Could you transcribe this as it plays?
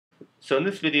So in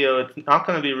this video, it's not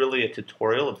going to be really a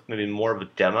tutorial, it's going to be more of a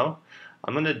demo.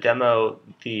 I'm going to demo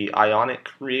the Ionic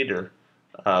Creator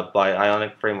by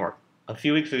Ionic Framework. A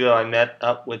few weeks ago, I met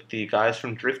up with the guys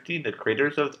from Drifty, the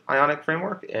creators of Ionic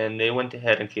Framework, and they went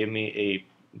ahead and gave me a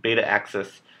beta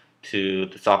access to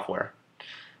the software.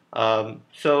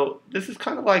 So this is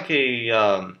kind of like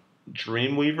a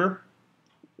Dreamweaver.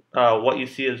 What you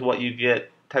see is what you get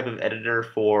type of editor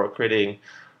for creating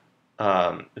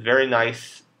very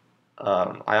nice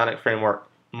Ionic Framework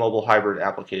mobile hybrid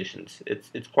applications.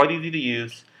 It's quite easy to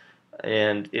use,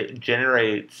 and it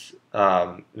generates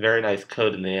very nice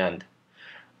code in the end.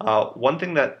 One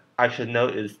thing that I should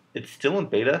note is it's still in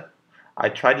beta. I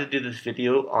tried to do this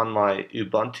video on my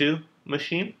Ubuntu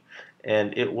machine,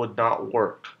 and it would not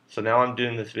work. So now I'm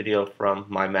doing this video from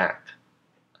my Mac.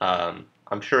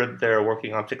 I'm sure they're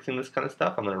working on fixing this kind of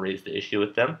stuff. I'm going to raise the issue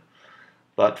with them.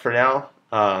 But for now,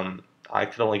 I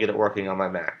could only get it working on my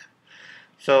Mac.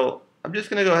 So I'm just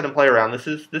going to go ahead and play around. This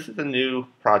is a new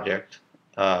project.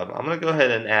 I'm going to go ahead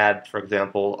and add, for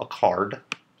example, a card.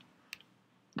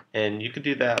 And you could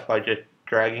do that by just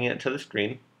dragging it to the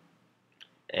screen.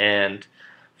 And,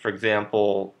 for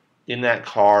example, in that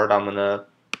card, I'm going to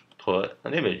put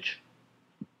an image.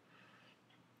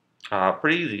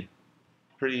 Pretty easy.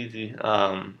 Pretty easy.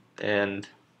 And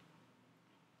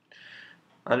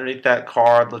underneath that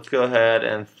card, let's go ahead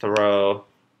and throw...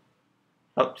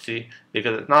 Oh, see,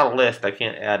 because it's not a list, I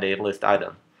can't add a list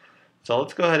item. So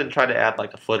let's go ahead and try to add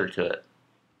like a footer to it.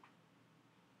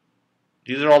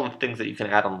 These are all the things that you can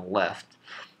add on the left.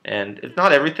 And it's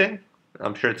not everything.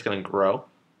 I'm sure it's going to grow.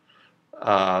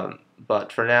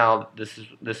 But for now, this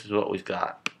is what we've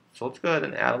got. So let's go ahead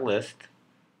and add a list.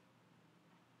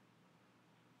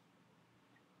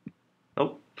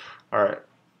 Oh, all right.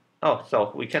 Oh,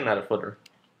 so we can add a footer.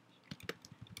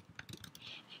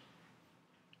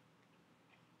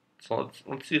 So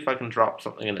let's see if I can drop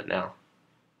something in it now.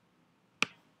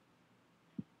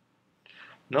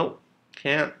 Nope,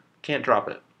 can't drop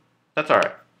it. That's all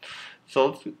right.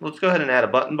 So let's go ahead and add a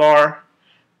button bar,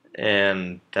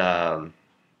 and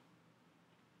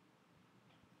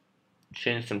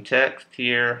change some text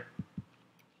here.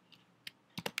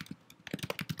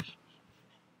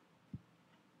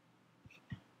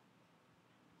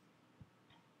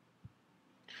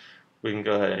 We can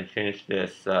go ahead and change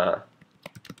this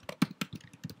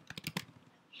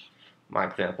my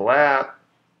example app.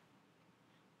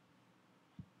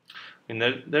 I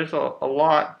mean, there's a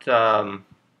lot that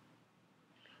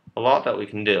we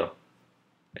can do,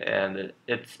 and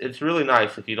it's really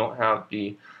nice if you don't have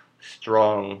the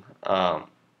strong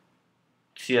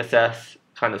CSS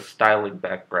kind of styling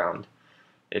background.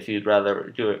 If you'd rather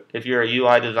do it, if you're a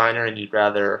UI designer and you'd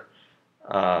rather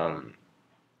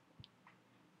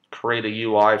create a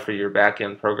UI for your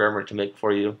backend programmer to make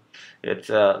for you, it's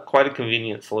quite a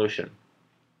convenient solution.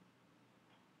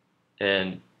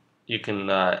 And you can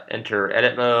enter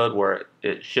edit mode where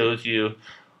it shows you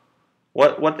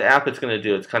what the app is going to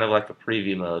do. It's kind of like a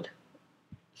preview mode.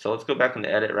 So let's go back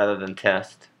into edit rather than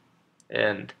test.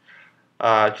 And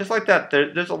just like that,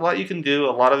 there's a lot you can do.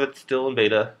 A lot of it's still in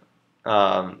beta.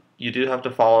 You do have to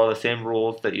follow the same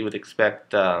rules that you would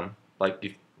expect,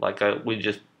 we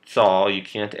just saw. You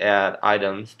can't add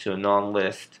items to a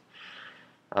non-list.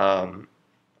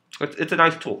 It's a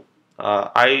nice tool.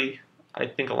 I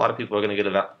think a lot of people are going to get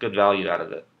a good value out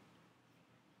of it.